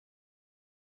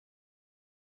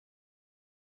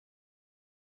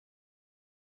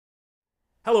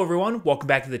Hello everyone, welcome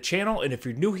back to the channel, and if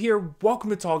you're new here, welcome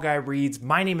to Tall Guy Reads.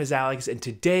 My name is Alex, and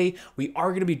today we are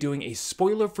going to be doing a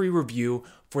spoiler-free review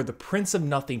for the Prince of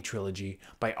Nothing trilogy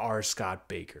by R. Scott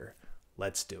Bakker.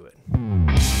 Let's do it.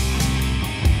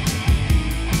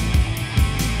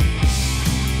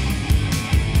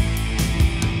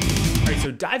 Alright,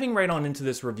 so diving right on into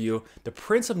this review, the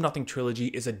Prince of Nothing trilogy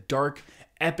is a dark,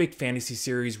 epic fantasy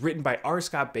series written by R.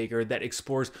 Scott Bakker that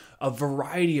explores a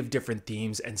variety of different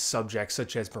themes and subjects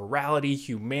such as morality,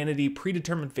 humanity,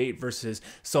 predetermined fate versus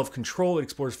self-control. It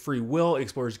explores free will, it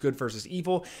explores good versus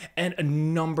evil, and a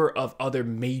number of other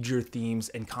major themes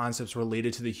and concepts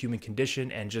related to the human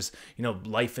condition and just,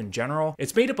 life in general.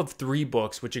 It's made up of 3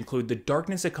 books, which include The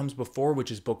Darkness That Comes Before,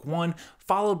 which is book 1,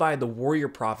 followed by The Warrior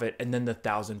Prophet, and then The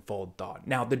Thousandfold Thought.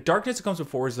 Now, The Darkness That Comes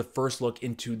Before is the first look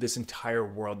into this entire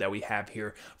world that we have here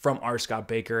from R. Scott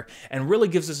Bakker, and really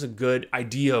gives us a good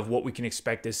idea of what we can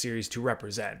expect this series to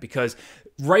represent, because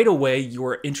right away you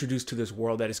are introduced to this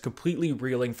world that is completely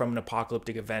reeling from an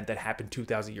apocalyptic event that happened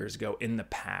 2,000 years ago in the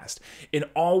past. In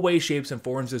all ways, shapes, and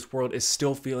forms, this world is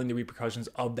still feeling the repercussions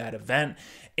of that event,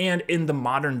 and in the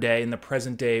modern day, in the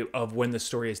present day of when the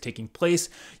story is taking place,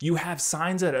 you have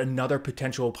signs that another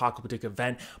potential apocalyptic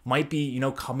event might be,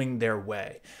 coming their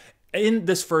way. In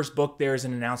this first book, there is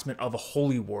an announcement of a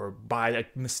holy war by a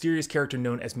mysterious character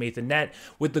known as Mathonet,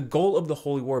 with the goal of the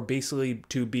holy war basically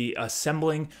to be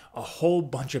assembling a whole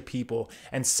bunch of people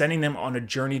and sending them on a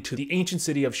journey to the ancient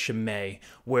city of Shimei,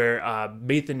 where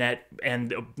Mathonet and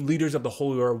the leaders of the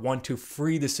holy war want to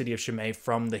free the city of Shimei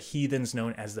from the heathens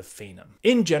known as the Phanim.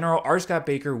 In general, R. Scott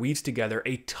Bakker weaves together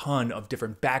a ton of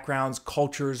different backgrounds,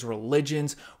 cultures,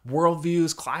 religions,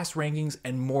 worldviews, class rankings,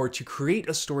 and more to create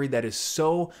a story that is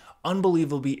so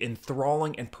unbelievably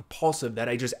enthralling and propulsive that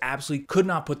I just absolutely could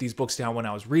not put these books down when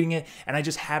I was reading it, and I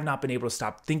just have not been able to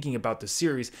stop thinking about the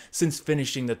series since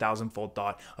finishing The Thousandfold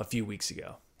Thought a few weeks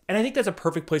ago. And I think that's a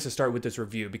perfect place to start with this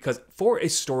review, because for a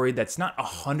story that's not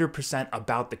 100%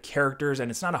 about the characters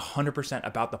and it's not 100%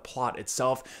 about the plot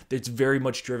itself, that's very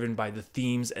much driven by the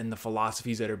themes and the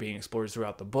philosophies that are being explored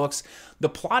throughout the books, the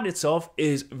plot itself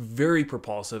is very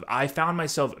propulsive. I found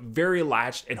myself very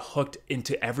latched and hooked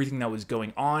into everything that was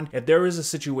going on. If there was a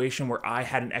situation where I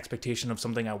had an expectation of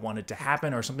something I wanted to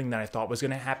happen or something that I thought was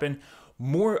going to happen,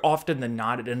 more often than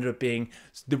not,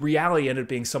 the reality ended up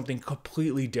being something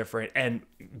completely different and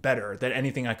better than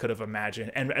anything I could have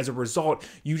imagined. And as a result,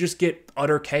 you just get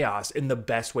utter chaos in the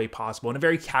best way possible, in a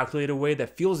very calculated way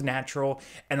that feels natural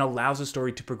and allows the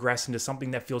story to progress into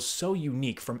something that feels so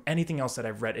unique from anything else that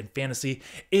I've read in fantasy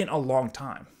in a long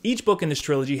time. Each book in this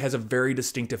trilogy has a very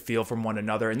distinctive feel from one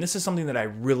another, and this is something that I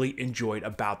really enjoyed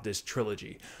about this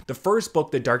trilogy. The first book,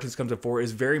 The Darkness Comes Before,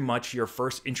 is very much your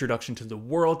first introduction to the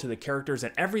world, to the characters,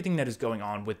 and everything that is going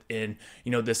on within,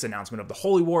 this announcement of the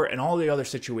Holy War and all the other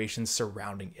situations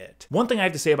surrounding it. One thing I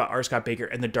have to say about R. Scott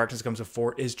Bakker and The Darkness Comes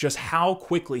Before is just how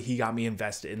quickly he got me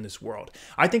invested in this world.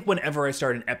 I think whenever I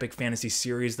start an epic fantasy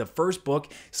series, the first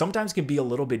book sometimes can be a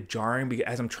little bit jarring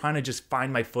because I'm trying to just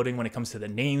find my footing when it comes to the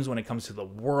names, when it comes to the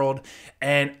world,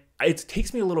 and it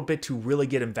takes me a little bit to really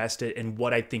get invested in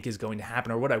what I think is going to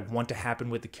happen or what I want to happen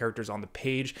with the characters on the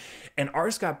page. And R.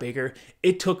 Scott Bakker,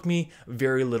 it took me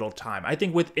very little time. I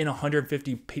think within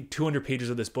 150, 200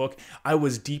 pages of this book, I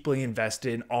was deeply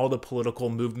invested in all the political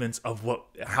movements of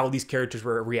how these characters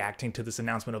were reacting to this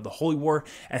announcement of the Holy War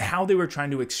and how they were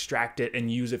trying to extract it and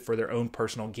use it for their own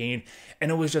personal gain. And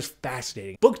it was just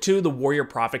fascinating. Book 2, The Warrior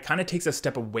Prophet, kind of takes a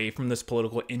step away from this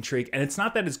political intrigue. And it's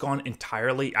not that it's gone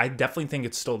entirely. I definitely think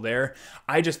it's still there.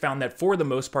 I just found that for the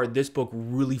most part, this book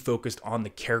really focused on the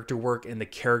character work and the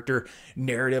character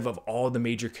narrative of all the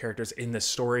major characters in this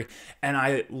story. And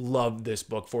I love this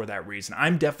book for that reason.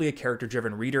 I'm definitely a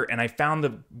character-driven reader, and I found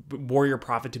The Warrior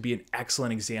Prophet to be an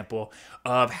excellent example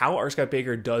of how R. Scott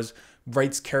Bakker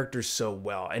writes characters so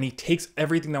well. And he takes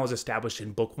everything that was established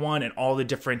in book 1 and all the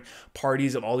different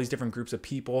parties of all these different groups of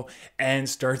people and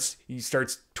he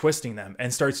starts twisting them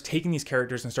and starts taking these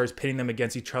characters and starts pitting them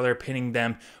against each other, pitting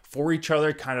them for each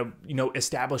other, kind of,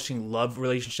 establishing love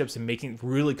relationships and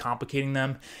really complicating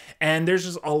them. And there's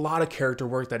just a lot of character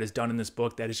work that is done in this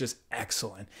book that is just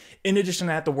excellent. In addition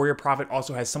to that, The Warrior Prophet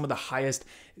also has some of the highest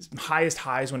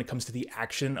highs when it comes to the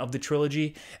action of the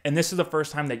trilogy. And this is the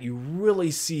first time that you really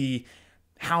see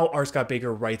how R. Scott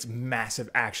Bakker writes massive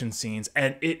action scenes,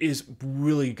 and it is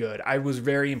really good. I was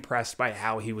very impressed by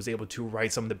how he was able to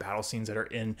write some of the battle scenes that are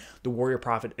in The Warrior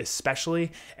Prophet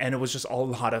especially, and it was just a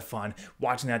lot of fun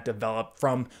watching that develop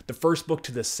from the first book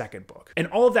to the second book. And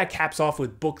all of that caps off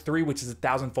with book 3, which is A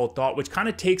Thousandfold Thought, which kind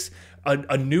of takes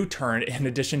a new turn in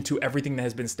addition to everything that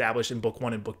has been established in book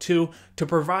 1 and book 2 to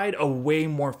provide a way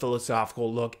more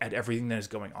philosophical look at everything that is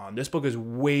going on. This book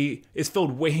is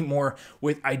filled way more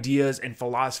with ideas and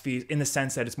philosophies in the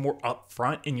sense that it's more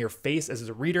upfront in your face as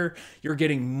a reader. You're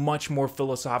getting much more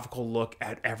philosophical look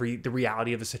at the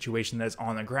reality of the situation that's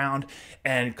on the ground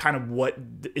and kind of what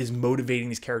is motivating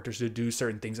these characters to do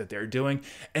certain things that they're doing.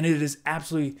 And it is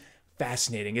absolutely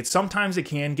fascinating. Sometimes it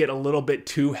can get a little bit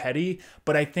too heady,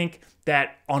 but I think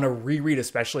that on a reread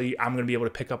especially, I'm going to be able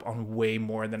to pick up on way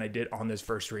more than I did on this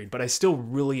first read. But I still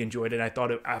really enjoyed it. I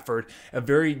thought it offered a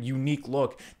very unique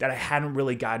look that I hadn't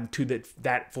really gotten to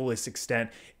that fullest extent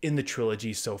in the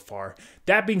trilogy so far.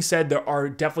 That being said, there are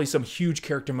definitely some huge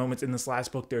character moments in this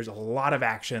last book. There's a lot of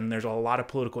action. There's a lot of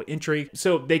political intrigue.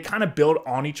 So they kind of build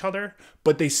on each other,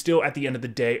 but they still, at the end of the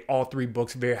day, all three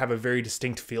books have a very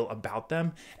distinct feel about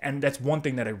them. And that's one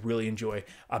thing that I really enjoy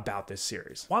about this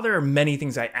series. While there are many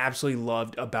things I absolutely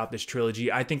loved about this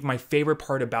trilogy, I think my favorite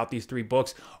part about these three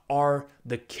books are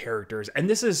the characters. And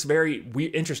this is very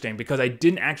interesting because I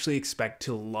didn't actually expect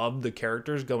to love the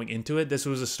characters going into it. This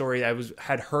was a story I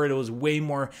had heard it was way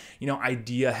more,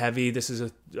 idea heavy. This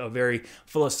is a very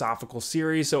philosophical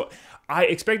series. So I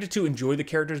expected to enjoy the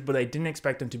characters, but I didn't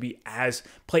expect them to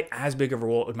play as big of a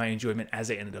role in my enjoyment as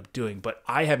they ended up doing. But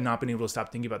I have not been able to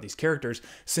stop thinking about these characters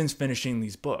since finishing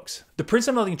these books. The Prince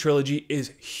of Nothing trilogy is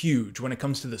huge when it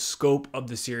comes to the scope of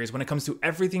the series, when it comes to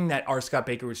everything that R. Scott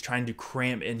Bakker was trying to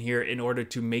cram in here in order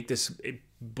to make this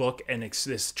book and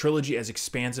this trilogy as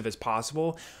expansive as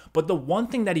possible. But the one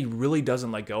thing that he really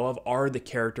doesn't let go of are the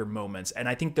character moments. And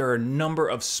I think there are a number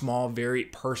of small, very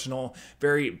personal,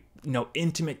 very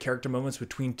intimate character moments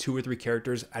between 2 or 3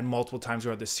 characters at multiple times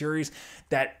throughout the series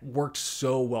that worked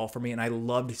so well for me. And I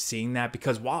loved seeing that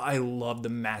because while I love the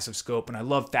massive scope and I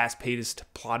love fast-paced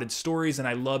plotted stories and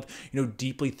I love,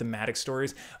 deeply thematic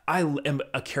stories, I am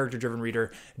a character-driven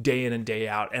reader day in and day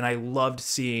out. And I loved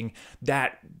seeing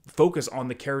that focus on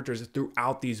the characters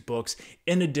throughout these books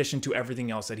in addition to everything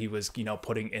else that he was,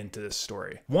 putting into this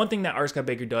story. One thing that R. Scott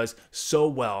Bakker does so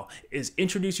well is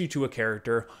introduce you to a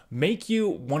character, make you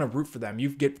want to root for them. You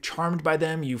get charmed by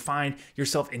them. You find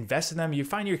yourself invested in them. You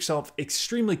find yourself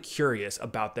extremely curious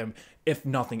about them, if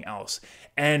nothing else.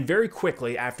 And very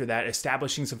quickly after that,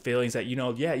 establishing some feelings that,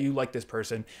 yeah, you like this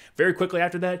person. Very quickly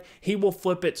after that, he will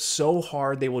flip it so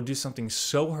hard. They will do something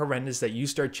so horrendous that you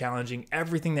start challenging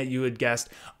everything that you had guessed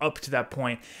up to that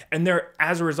point. And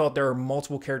as a result, there are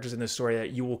multiple characters in this story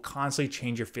that you will constantly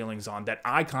change your feelings on, that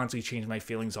I constantly changed my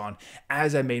feelings on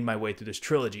as I made my way through this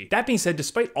trilogy. That being said,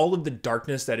 despite all of the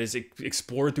darkness that is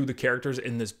explored through the characters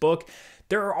in this book,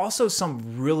 there are also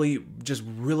some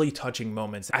really touching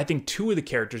moments. I think 2 of the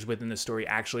characters within the story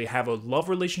actually have a love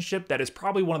relationship that is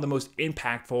probably one of the most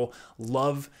impactful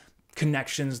love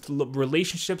connections,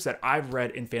 relationships that I've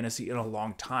read in fantasy in a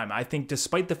long time. I think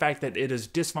despite the fact that it is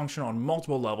dysfunctional on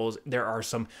multiple levels, there are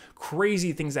some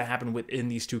crazy things that happen within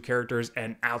these 2 characters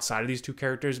and outside of these 2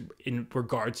 characters in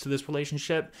regards to this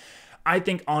relationship. I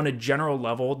think on a general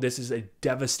level, this is a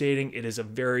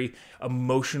very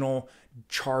emotional,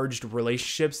 charged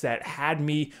relationships that had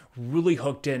me really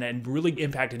hooked in and really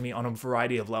impacted me on a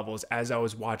variety of levels as I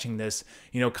was watching this,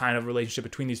 kind of relationship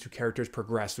between these 2 characters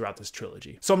progress throughout this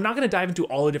trilogy. So I'm not going to dive into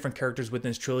all the different characters within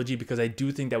this trilogy because I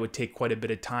do think that would take quite a bit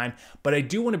of time, but I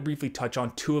do want to briefly touch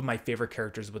on 2 of my favorite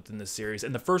characters within this series.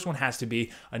 And the first one has to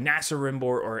be Anasarimbor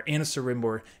or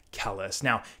Anasarimbor Kellis.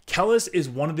 Now, Kellis is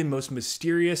one of the most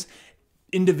mysterious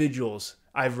individuals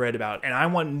I've read about, and I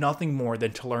want nothing more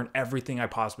than to learn everything I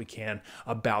possibly can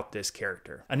about this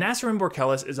character. Anasarimbor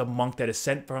Kellis is a monk that is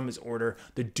sent from his order,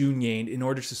 the Dunyain, in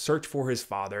order to search for his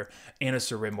father,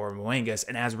 Anasarimbor Moangus,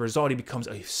 and as a result, he becomes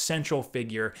a central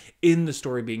figure in the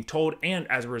story being told, and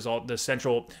as a result,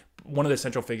 one of the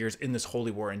central figures in this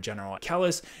holy war in general.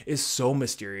 Kellis is so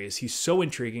mysterious. He's so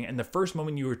intriguing. And the first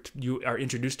moment you are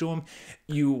introduced to him,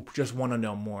 you just want to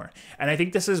know more. And I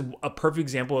think this is a perfect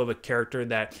example of a character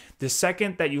that the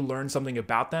second that you learn something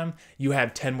about them, you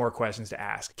have 10 more questions to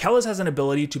ask. Kellis has an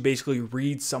ability to basically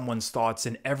read someone's thoughts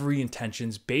and every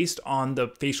intentions based on the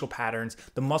facial patterns,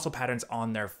 the muscle patterns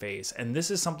on their face. And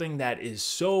this is something that is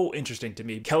so interesting to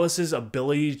me. Kellis's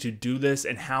ability to do this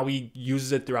and how he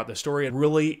uses it throughout the story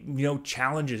really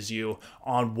challenges you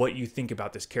on what you think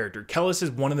about this character. Kellis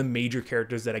is one of the major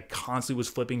characters that I constantly was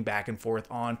flipping back and forth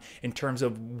on in terms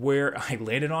of where I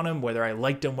landed on him, whether I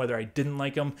liked him, whether I didn't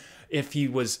like him, if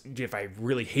I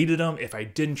really hated him, if I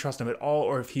didn't trust him at all,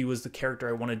 or if he was the character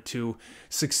I wanted to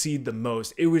succeed the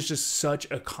most. It was just such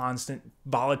a constant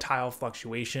volatile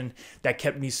fluctuation that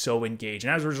kept me so engaged.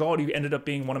 And as a result, he ended up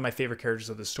being one of my favorite characters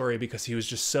of the story because he was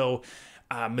just so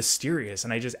mysterious,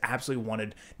 and I just absolutely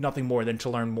wanted nothing more than to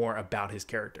learn more about his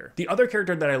character. The other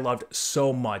character that I loved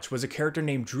so much was a character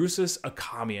named Drusus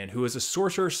Akamian, who is a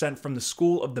sorcerer sent from the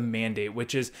School of the Mandate,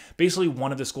 which is basically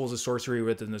one of the schools of sorcery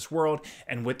within this world.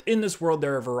 And within this world,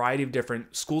 there are a variety of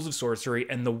different schools of sorcery,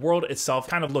 and the world itself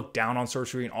kind of looked down on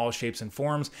sorcery in all shapes and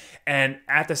forms. And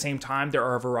at the same time, there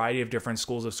are a variety of different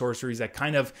schools of sorceries that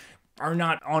kind of are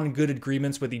not on good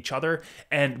agreements with each other,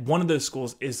 and one of those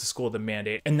schools is the School of the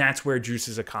Mandate, and that's where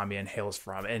Drusus Akamian hails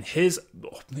from. And his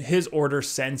order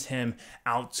sends him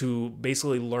out to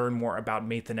basically learn more about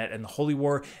Maithanet and the Holy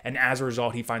War, and as a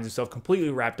result, he finds himself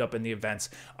completely wrapped up in the events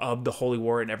of the Holy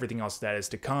War and everything else that is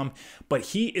to come. But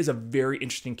he is a very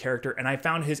interesting character, and I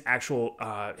found his actual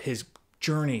his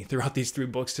journey throughout these 3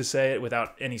 books, to say it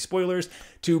without any spoilers,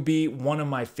 to be one of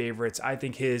my favorites. I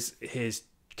think his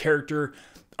character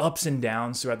ups and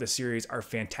downs throughout the series are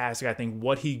fantastic. I think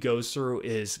what he goes through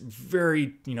is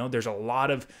very, there's a lot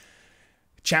of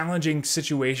challenging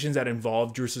situations that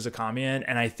involve Drusus Akamian,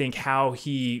 and I think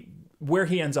where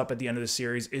he ends up at the end of the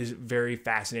series is very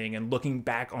fascinating. And looking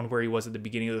back on where he was at the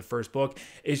beginning of the first book,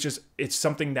 it's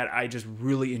something that I just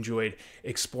really enjoyed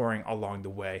exploring along the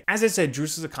way. As I said,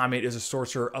 Drusus Akamian is a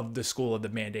sorcerer of the School of the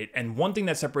Mandate, and one thing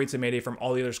that separates the Mandate from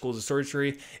all the other schools of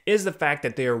sorcery is the fact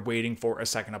that they are waiting for a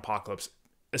second apocalypse.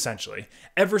 Essentially,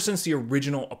 ever since the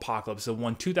original apocalypse, the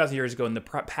one 2,000 years ago in the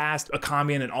past,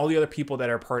 Akamian and all the other people that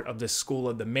are part of the School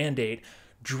of the Mandate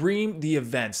dream the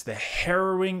events, the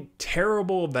harrowing,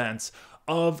 terrible events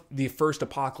of the first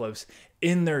apocalypse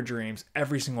in their dreams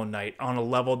every single night on a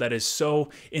level that is so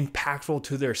impactful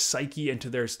to their psyche and to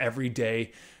their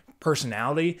everyday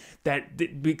personality, that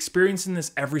experiencing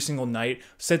this every single night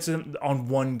sets them on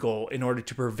one goal in order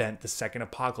to prevent the second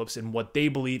apocalypse and what they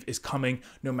believe is coming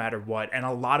no matter what. And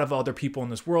a lot of other people in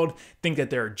this world think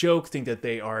that they're a joke, think that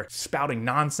they are spouting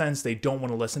nonsense, they don't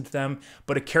want to listen to them.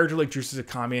 But a character like Drusus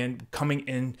Akamian coming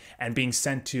in and being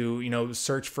sent to,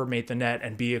 search for Maithanet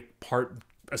and be a part,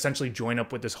 essentially join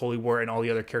up with this Holy War and all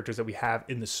the other characters that we have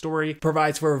in the story,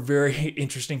 provides for a very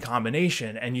interesting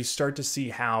combination. And you start to see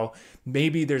how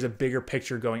maybe there's a bigger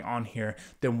picture going on here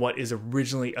than what is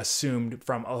originally assumed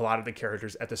from a lot of the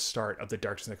characters at the start of the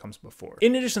darkness that comes before.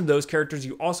 In addition to those characters,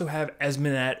 you also have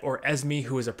Esmenet, or Esme,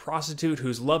 who is a prostitute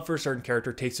whose love for a certain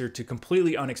character takes her to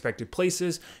completely unexpected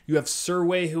places. You have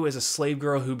Surway, who is a slave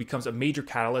girl who becomes a major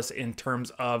catalyst in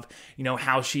terms of,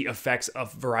 how she affects a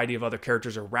variety of other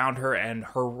characters around her and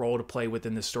her role to play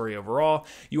within the story overall.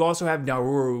 You also have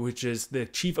Nauru, which is the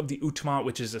chief of the Utma,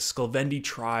 which is a Skelvendi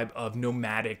tribe of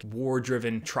nomadic,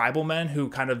 war-driven tribal men who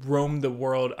kind of roam the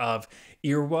world of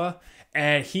Irwa.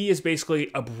 And he is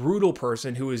basically a brutal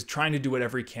person who is trying to do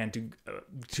whatever he can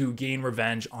to gain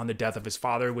revenge on the death of his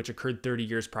father, which occurred 30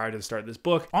 years prior to the start of this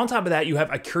book. On top of that, you have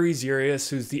Ikuri Xerius,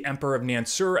 who's the emperor of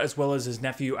Nansur, as well as his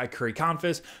nephew Ikuri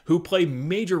Confis, who play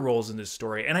major roles in this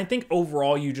story. And I think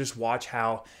overall, you just watch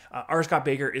how R. Scott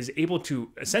Bakker is able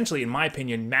to, essentially, in my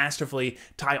opinion, masterfully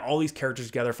tie all these characters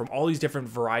together from all these different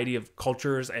variety of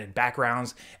cultures and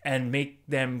backgrounds and make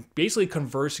them basically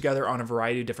converge together on a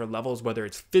variety of different levels, whether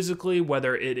it's physically,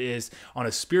 whether it is on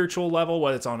a spiritual level,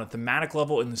 whether it's on a thematic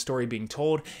level in the story being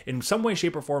told. In some way,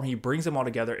 shape, or form, he brings them all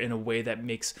together in a way that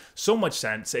makes so much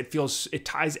sense. It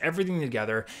ties everything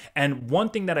together. And one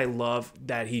thing that I love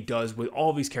that he does with all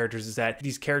of these characters is that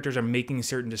these characters are making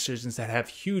certain decisions that have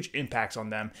huge impacts on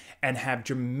them and have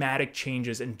dramatic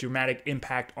changes and dramatic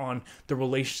impact on the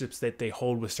relationships that they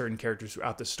hold with certain characters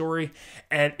throughout the story.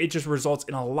 And it just results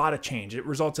in a lot of change. It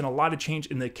results in a lot of change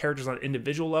in the characters on an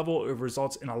individual level. It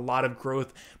results in a lot of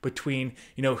growth between,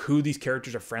 who these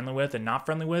characters are friendly with and not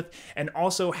friendly with, and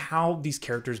also how these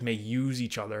characters may use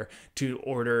each other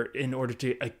in order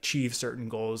to achieve certain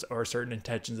goals or certain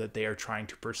intentions that they are trying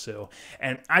to pursue.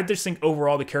 And I just think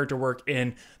overall the character work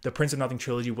in the Prince of Nothing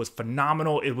trilogy was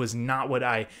phenomenal. It was not what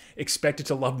I expected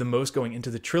to love the most going into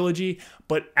the trilogy,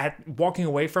 but at walking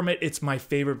away from it, it's my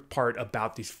favorite part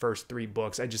about these first 3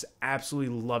 books. I just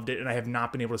absolutely loved it, and I have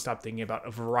not been able to stop thinking about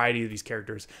a variety of these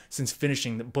characters since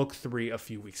finishing the book 3 a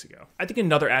few weeks ago. I think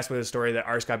another aspect of the story that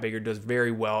R. Scott Bakker does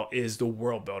very well is the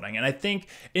world building. And I think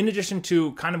in addition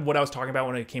to kind of what I was talking about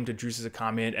when it came to Drusus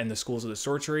Akamian and the schools of the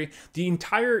sorcery, the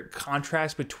entire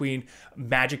contrast between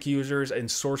magic users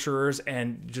and sorcerers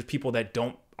and just people that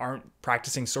aren't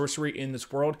practicing sorcery in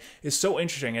this world is so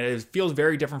interesting, and it feels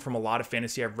very different from a lot of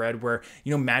fantasy I've read where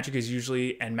magic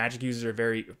users are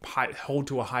very hold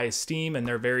to a high esteem and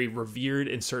they're very revered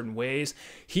in certain ways.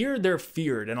 Here they're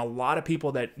feared, and a lot of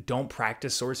people that don't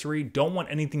practice sorcery don't want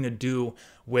anything to do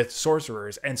with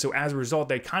sorcerers. And so as a result,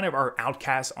 they kind of are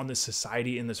outcasts on this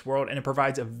society in this world, and it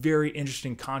provides a very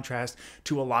interesting contrast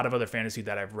to a lot of other fantasy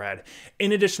that I've read.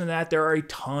 In addition to that, there are a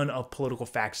ton of political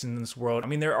factions in this world. I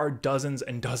mean, there are dozens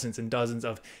and dozens and dozens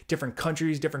of different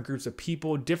countries, different groups of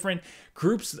people, different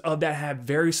groups that have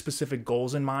very specific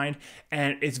goals in mind.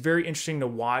 And it's very interesting to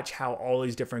watch how all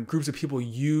these different groups of people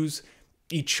use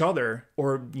each other,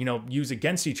 or use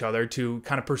against each other to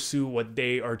kind of pursue what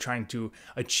they are trying to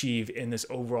achieve in this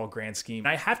overall grand scheme.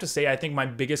 And I have to say, I think my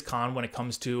biggest con when it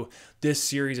comes to this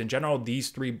series in general,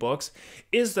 these 3 books,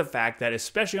 is the fact that,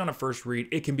 especially on a first read,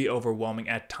 it can be overwhelming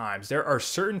at times. There are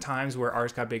certain times where R.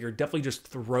 Scott Bakker definitely just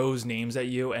throws names at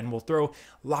you, and will throw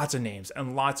lots of names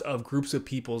and lots of groups of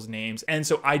people's names. And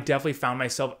so I definitely found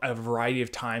myself a variety of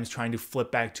times trying to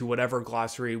flip back to whatever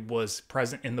glossary was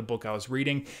present in the book I was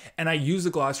reading, and I use the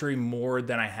glossary more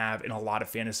than I have in a lot of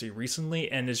fantasy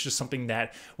recently, and it's just something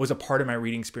that was a part of my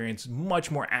reading experience much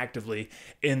more actively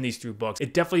in these 3 books.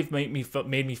 It definitely made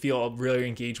me feel really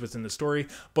engaged within the story,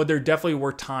 but there definitely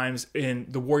were times in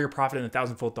The Warrior Prophet and the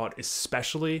Thousandfold Thought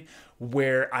especially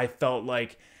where I felt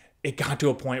like it got to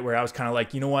a point where I was kind of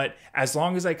like, you know what, as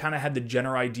long as I kind of had the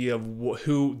general idea of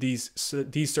who these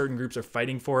certain groups are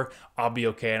fighting for, I'll be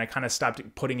okay. And I kind of stopped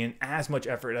putting in as much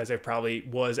effort as I probably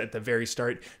was at the very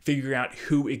start, figuring out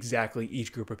who exactly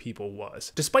each group of people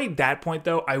was. Despite that point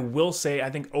though, I will say I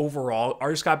think overall,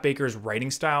 R. Scott Bakker's writing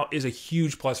style is a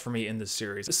huge plus for me in this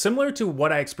series. Similar to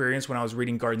what I experienced when I was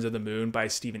reading Gardens of the Moon by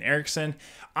Steven Erikson,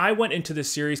 I went into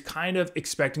this series kind of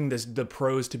expecting the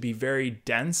prose to be very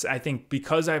dense. I think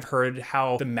because I've heard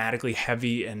how thematically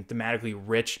heavy and thematically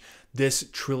rich this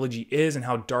trilogy is, and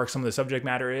how dark some of the subject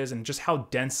matter is, and just how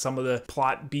dense some of the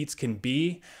plot beats can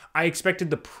be, I expected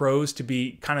the prose to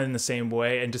be kind of in the same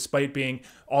way. And despite being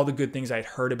all the good things I'd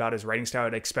heard about his writing style,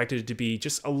 I expected it to be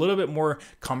just a little bit more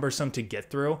cumbersome to get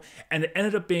through. And it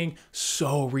ended up being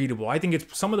so readable. I think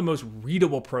it's some of the most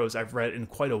readable prose I've read in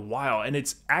quite a while. And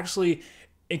it's actually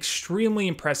extremely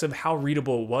impressive how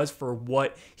readable it was for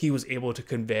what he was able to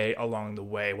convey along the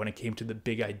way when it came to the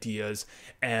big ideas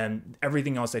and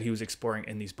everything else that he was exploring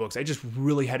in these books. I just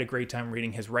really had a great time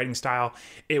reading his writing style.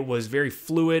 It was very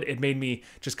fluid. It made me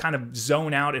just kind of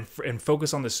zone out and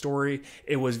focus on the story.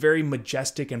 It was very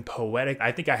majestic and poetic.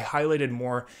 I think I highlighted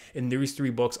more in these 3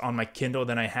 books on my Kindle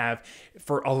than I have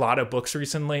for a lot of books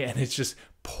recently, and it's just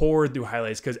poured through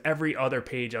highlights, because every other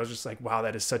page I was just like, wow,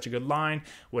 that is such a good line,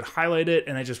 would highlight it,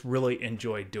 and I just really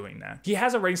enjoyed doing that. He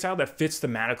has a writing style that fits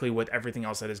thematically with everything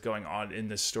else that is going on in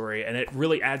this story, and it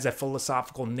really adds that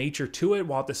philosophical nature to it,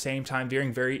 while at the same time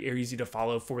being very easy to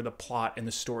follow for the plot and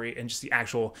the story and just the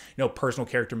actual, personal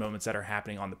character moments that are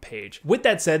happening on the page. With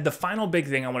that said, the final big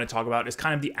thing I want to talk about is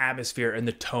kind of the atmosphere and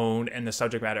the tone and the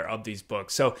subject matter of these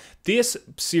books. So this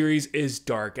series is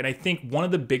dark, and I think one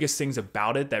of the biggest things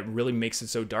about it that really makes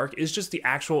it so dark is just the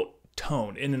actual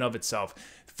tone in and of itself.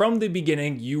 From the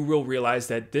beginning, you will realize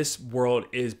that this world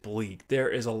is bleak. There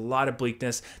is a lot of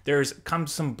bleakness. There's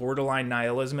comes some borderline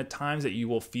nihilism at times that you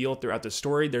will feel throughout the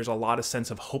story. There's a lot of sense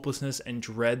of hopelessness and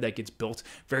dread that gets built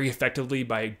very effectively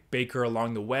by Bakker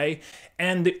along the way.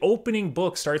 And the opening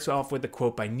book starts off with a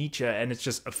quote by Nietzsche, and it's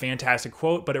just a fantastic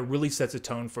quote, but it really sets a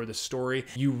tone for the story.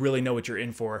 You really know what you're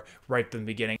in for right from the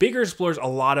beginning. Bakker explores a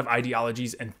lot of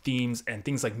ideologies and themes and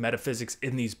things like metaphysics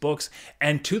in these books,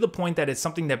 and to the point that it's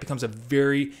something that becomes a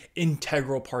very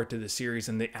integral part to the series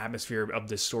and the atmosphere of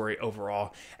this story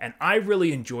overall. And I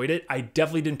really enjoyed it. I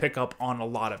definitely didn't pick up on a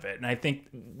lot of it, and I think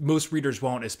most readers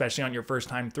won't, especially on your first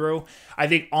time through. I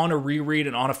think on a reread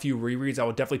and on a few rereads, I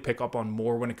will definitely pick up on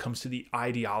more when it comes to the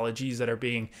ideologies that are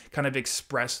being kind of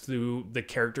expressed through the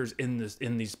characters in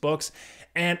these books.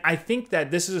 And I think that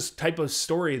this is a type of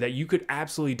story that you could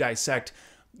absolutely dissect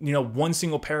one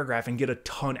single paragraph and get a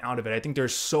ton out of it. I think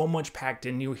there's so much packed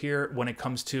in you here when it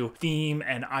comes to theme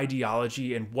and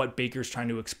ideology and what Bakker's trying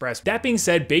to express. That being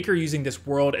said, Bakker using this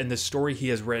world and the story he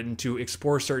has written to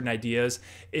explore certain ideas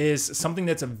is something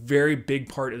that's a very big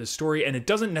part of the story, and it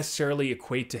doesn't necessarily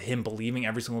equate to him believing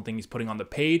every single thing he's putting on the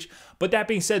page. But that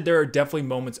being said, there are definitely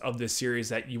moments of this series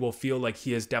that you will feel like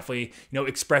he is definitely,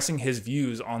 expressing his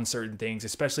views on certain things,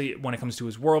 especially when it comes to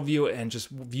his worldview and just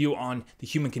view on the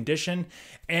human condition.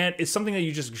 And it's something that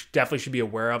you just definitely should be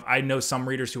aware of. I know some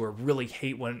readers who really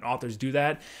hate when authors do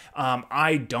that.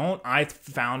 I don't. I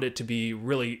found it to be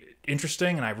really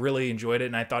interesting and I really enjoyed it,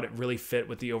 and I thought it really fit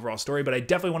with the overall story. But I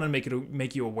definitely wanted to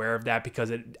make you aware of that because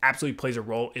it absolutely plays a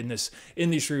role in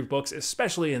these 3 books,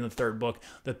 especially in the 3rd book,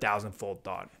 The Thousandfold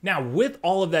Thought. Now, with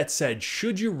all of that said,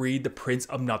 should you read the Prince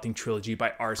of Nothing trilogy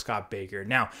by R. Scott Bakker?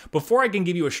 Now, before I can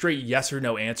give you a straight yes or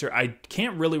no answer, I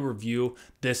can't really review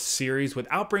this series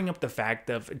without bringing up the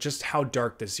fact of just how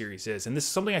dark this series is. And this is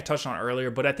something I touched on earlier,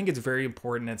 but I think it's very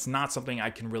important. It's not something I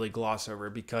can really gloss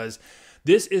over because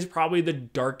this is probably the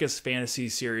darkest fantasy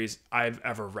series I've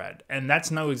ever read. And that's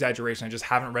no exaggeration. I just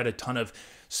haven't read a ton of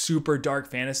super dark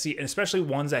fantasy, and especially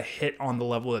ones that hit on the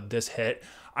level that this hit.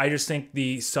 I just think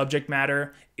the subject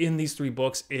matter in these 3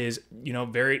 books is,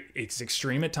 it's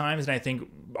extreme at times. And I think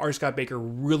R. Scott Bakker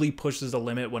really pushes the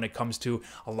limit when it comes to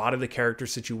a lot of the character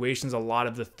situations, a lot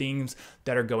of the themes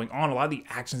that are going on, a lot of the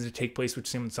actions that take place with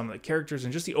some of the characters,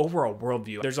 and just the overall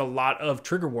worldview. There's a lot of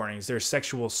trigger warnings. There's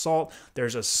sexual assault.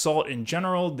 There's assault in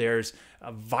general. There's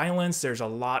violence. There's a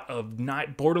lot of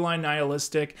borderline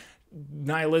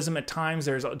nihilism at times.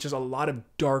 There's just a lot of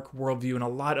dark worldview and a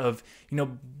lot of,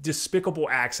 despicable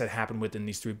acts that happen within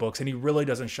these 3 books, and he really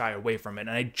doesn't shy away from it.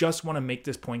 And I just want to make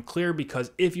this point clear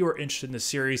because if you are interested in the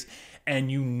series and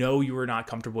you are not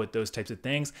comfortable with those types of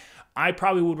things, I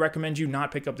probably would recommend you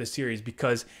not pick up this series,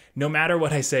 because no matter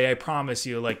what I say, I promise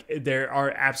you, there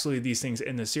are absolutely these things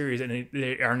in the series and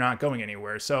they are not going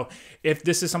anywhere. So if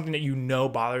this is something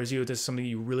that bothers you, if this is something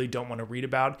you really don't want to read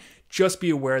about, just be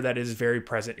aware that it is very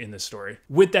present in the story.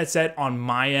 With that said, on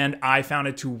my end, I found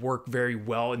it to work very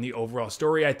well in the overall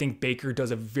story. I think Bakker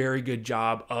does a very good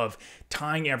job of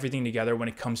tying everything together when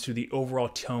it comes to the overall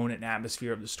tone and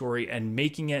atmosphere of the story and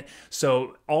making it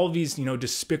so all of these,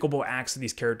 despicable acts that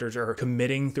these characters are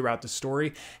committing throughout the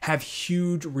story have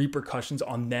huge repercussions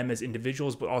on them as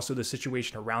individuals, but also the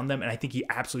situation around them. And I think he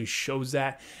absolutely shows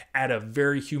that at a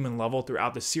very human level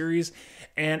throughout the series.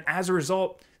 And as a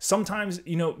result, sometimes,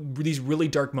 these really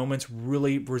dark moments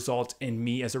really result in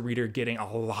me as a reader getting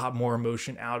a lot more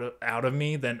emotion out of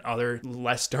me than other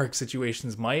less dark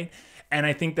situations might. And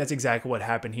I think that's exactly what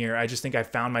happened here. I just think I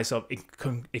found myself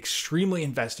extremely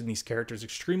invested in these characters,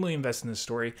 extremely invested in the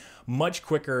story, much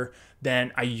quicker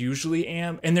than I usually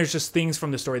am. And there's just things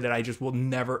from the story that I just will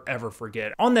never, ever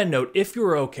forget. On that note, if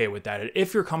you're okay with that,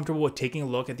 if you're comfortable with taking a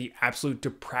look at the absolute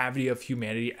depravity of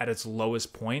humanity at its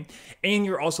lowest point, and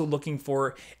you're also looking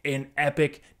for an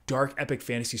dark epic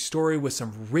fantasy story with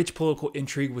some rich political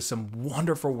intrigue, with some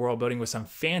wonderful world building, with some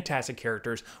fantastic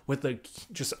characters, with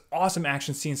just awesome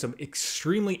action scenes, some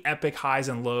extremely epic highs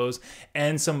and lows,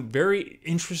 and some very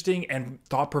interesting and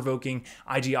thought-provoking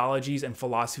ideologies and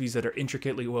philosophies that are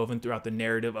intricately woven throughout the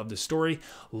narrative of the story,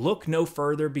 look no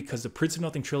further, because the Prince of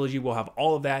Nothing trilogy will have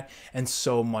all of that and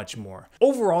so much more.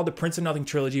 Overall, the Prince of Nothing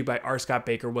trilogy by R. Scott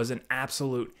Bakker was an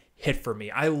absolute hit for me.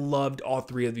 I loved all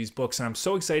 3 of these books, and I'm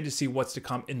so excited to see what's to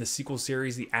come in the sequel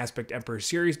series, the Aspect Emperor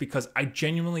series, because I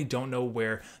genuinely don't know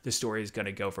where the story is going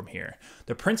to go from here.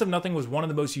 The Prince of Nothing was one of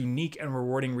the most unique and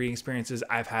rewarding reading experiences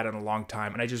I've had in a long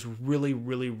time, and I just really,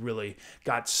 really, really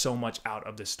got so much out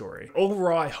of this story.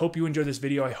 Overall, I hope you enjoyed this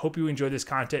video. I hope you enjoyed this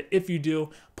content. If you do,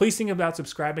 please think about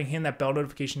subscribing, hitting that bell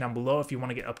notification down below if you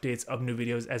want to get updates of new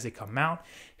videos as they come out.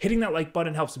 Hitting that like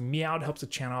button helps me out, helps the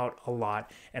channel out a lot,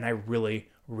 and I really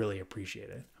appreciate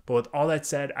it. But with all that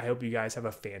said, I hope you guys have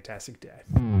a fantastic day.